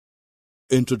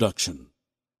Introduction.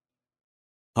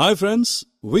 Hi friends,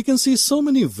 we can see so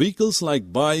many vehicles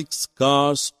like bikes,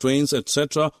 cars, trains,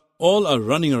 etc. all are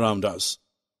running around us.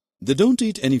 They don't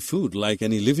eat any food like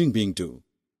any living being do.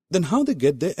 Then how they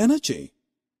get their energy?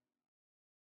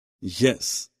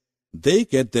 Yes, they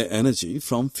get their energy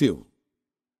from fuel.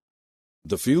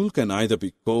 The fuel can either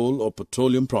be coal or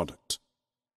petroleum product.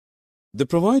 They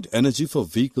provide energy for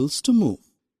vehicles to move.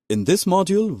 In this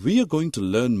module, we are going to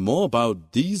learn more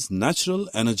about these natural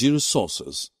energy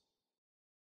resources.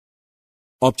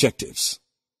 Objectives.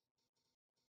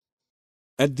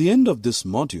 At the end of this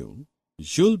module,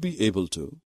 you'll be able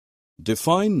to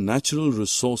define natural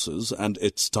resources and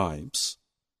its types,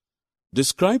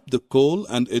 describe the coal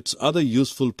and its other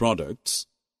useful products,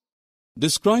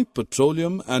 describe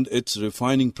petroleum and its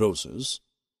refining process,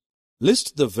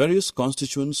 list the various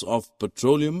constituents of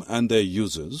petroleum and their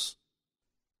uses,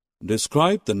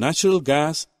 describe the natural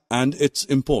gas and its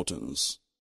importance.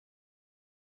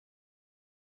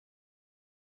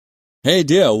 Hey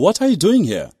dear, what are you doing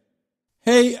here?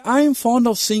 Hey, I am fond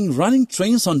of seeing running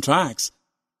trains on tracks.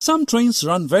 Some trains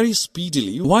run very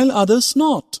speedily while others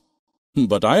not.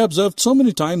 But I observed so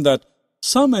many times that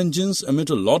some engines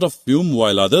emit a lot of fume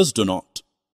while others do not.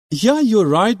 Yeah, you're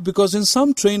right, because in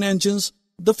some train engines,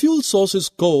 the fuel source is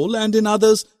coal and in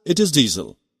others it is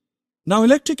diesel. Now,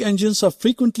 electric engines are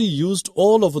frequently used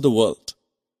all over the world.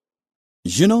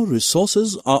 You know,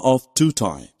 resources are of two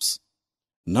types,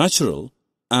 natural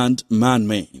and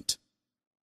man-made.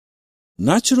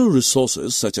 Natural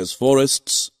resources such as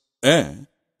forests, air,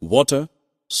 water,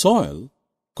 soil,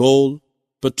 coal,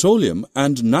 petroleum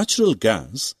and natural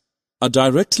gas are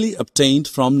directly obtained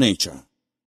from nature.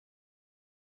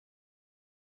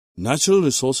 Natural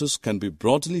resources can be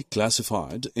broadly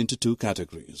classified into two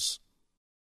categories: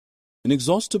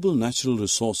 inexhaustible natural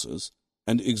resources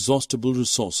and exhaustible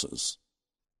resources.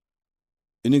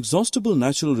 Inexhaustible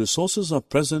natural resources are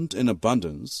present in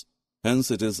abundance,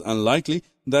 hence it is unlikely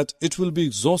that it will be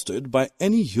exhausted by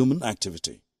any human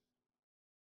activity.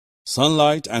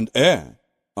 Sunlight and air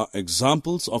are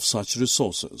examples of such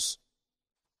resources.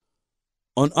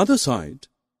 On other side,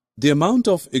 the amount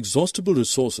of exhaustible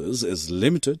resources is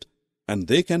limited and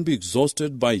they can be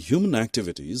exhausted by human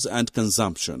activities and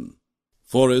consumption.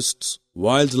 Forests,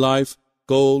 wildlife,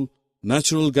 coal,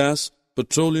 natural gas,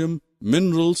 petroleum,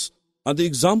 minerals are the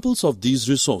examples of these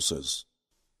resources.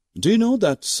 Do you know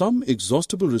that some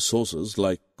exhaustible resources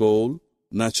like coal,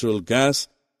 natural gas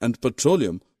and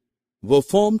petroleum were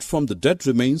formed from the dead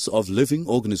remains of living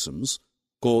organisms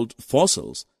called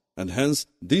fossils, and hence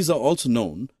these are also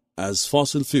known as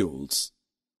fossil fuels.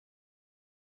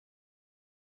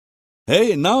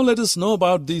 Hey, now let us know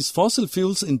about these fossil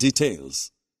fuels in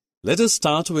details. Let us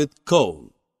start with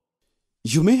coal.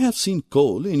 You may have seen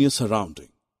coal in your surrounding.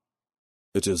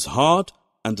 It is hard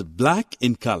and black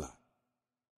in color.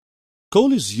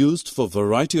 Coal is used for a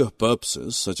variety of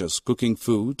purposes such as cooking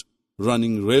food,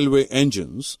 running railway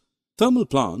engines, thermal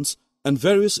plants, and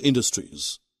various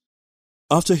industries.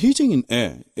 After heating in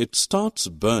air, it starts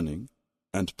burning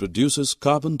and produces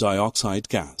carbon dioxide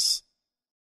gas.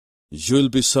 You will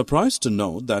be surprised to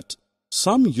know that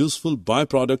some useful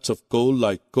byproducts of coal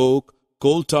like coke,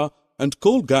 coal tar, and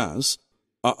coal gas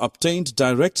are obtained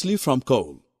directly from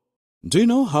coal. Do you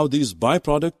know how these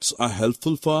byproducts are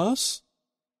helpful for us?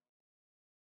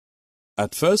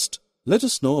 At first, let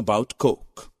us know about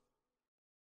coke.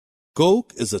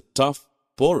 Coke is a tough,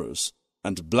 porous,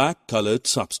 and black-colored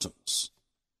substance.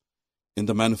 In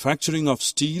the manufacturing of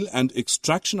steel and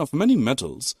extraction of many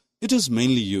metals, it is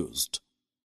mainly used.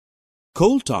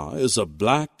 Coal tar is a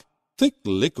black, thick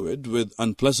liquid with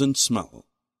unpleasant smell.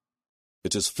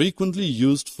 It is frequently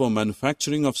used for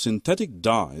manufacturing of synthetic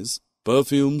dyes,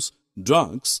 perfumes,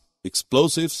 drugs,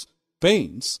 explosives,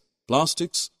 paints,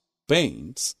 plastics,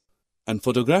 paints, and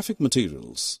photographic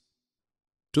materials.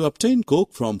 To obtain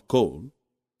coke from coal,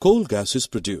 coal gas is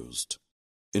produced.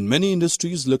 In many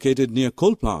industries located near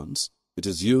coal plants, it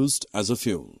is used as a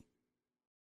fuel.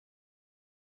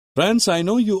 Friends, I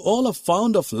know you all are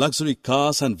fond of luxury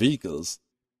cars and vehicles,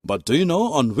 but do you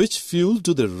know on which fuel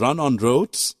do they run on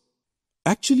roads?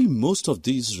 Actually, most of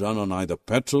these run on either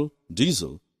petrol,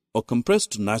 diesel, or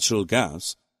compressed natural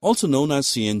gas, also known as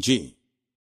CNG.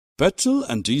 Petrol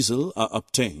and diesel are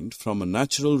obtained from a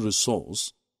natural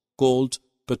resource called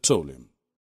petroleum.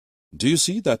 Do you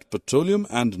see that petroleum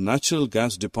and natural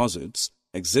gas deposits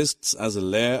exists as a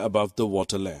layer above the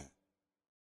water layer?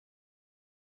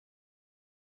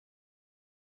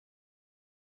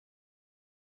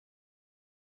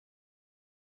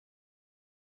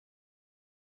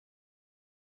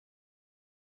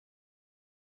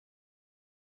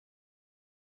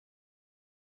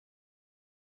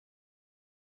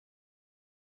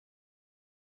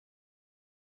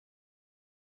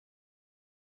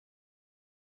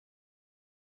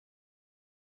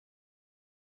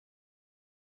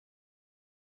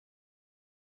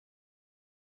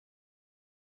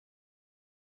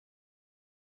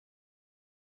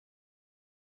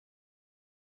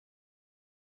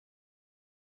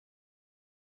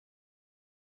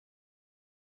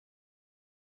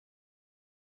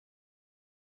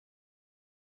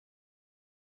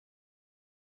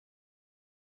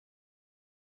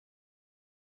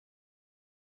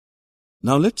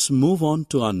 Now let's move on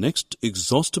to our next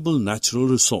exhaustible natural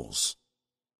resource.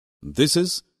 This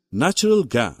is natural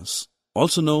gas,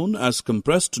 also known as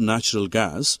compressed natural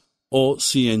gas or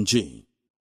CNG.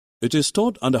 It is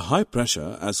stored under high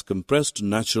pressure as compressed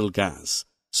natural gas,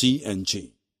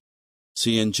 CNG.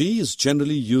 CNG is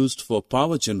generally used for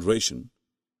power generation,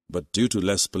 but due to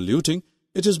less polluting,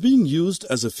 it is being used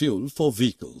as a fuel for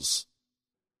vehicles.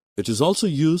 It is also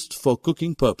used for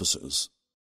cooking purposes.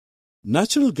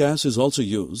 Natural gas is also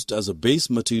used as a base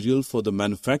material for the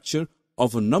manufacture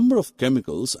of a number of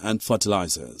chemicals and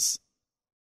fertilizers.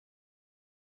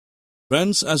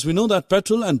 Friends, as we know that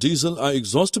petrol and diesel are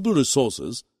exhaustible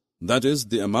resources, that is,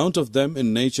 the amount of them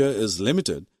in nature is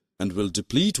limited and will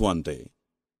deplete one day,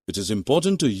 it is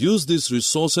important to use these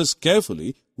resources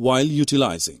carefully while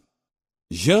utilizing.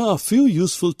 Here are a few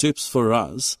useful tips for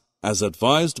us as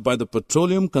advised by the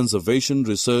Petroleum Conservation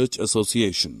Research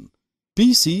Association,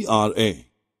 PCRA.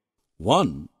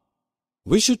 1.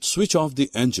 We should switch off the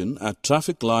engine at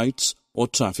traffic lights or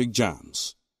traffic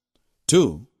jams.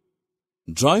 2.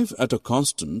 Drive at a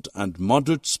constant and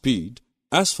moderate speed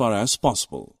as far as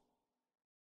possible.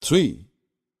 3.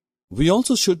 We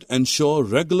also should ensure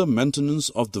regular maintenance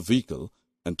of the vehicle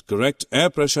and correct air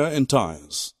pressure in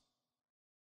tires.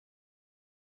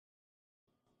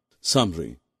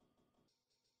 Summary.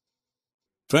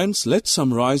 Friends, let's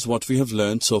summarize what we have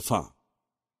learned so far.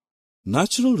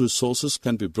 Natural resources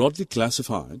can be broadly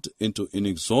classified into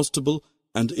inexhaustible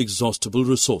and exhaustible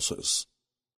resources.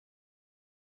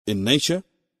 In nature,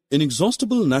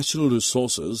 inexhaustible natural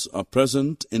resources are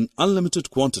present in unlimited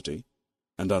quantity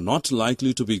and are not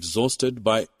likely to be exhausted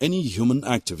by any human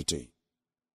activity.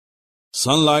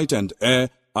 Sunlight and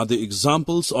air are the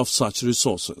examples of such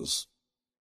resources.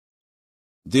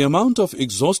 The amount of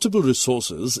exhaustible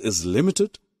resources is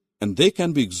limited and they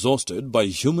can be exhausted by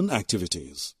human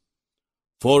activities.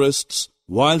 Forests,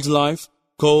 wildlife,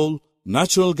 coal,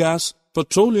 natural gas,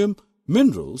 petroleum,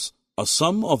 minerals are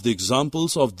some of the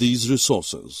examples of these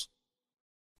resources.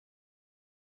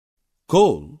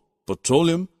 Coal,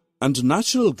 petroleum, and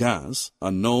natural gas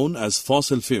are known as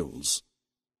fossil fuels.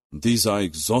 These are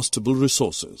exhaustible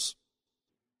resources.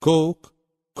 Coke,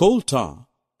 coal tar,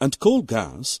 and coal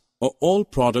gas are all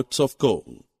products of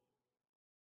coal.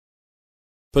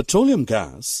 Petroleum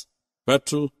gas,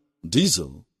 petrol,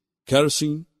 diesel,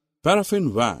 kerosene,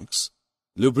 paraffin wax,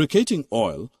 lubricating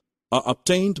oil are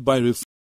obtained by refining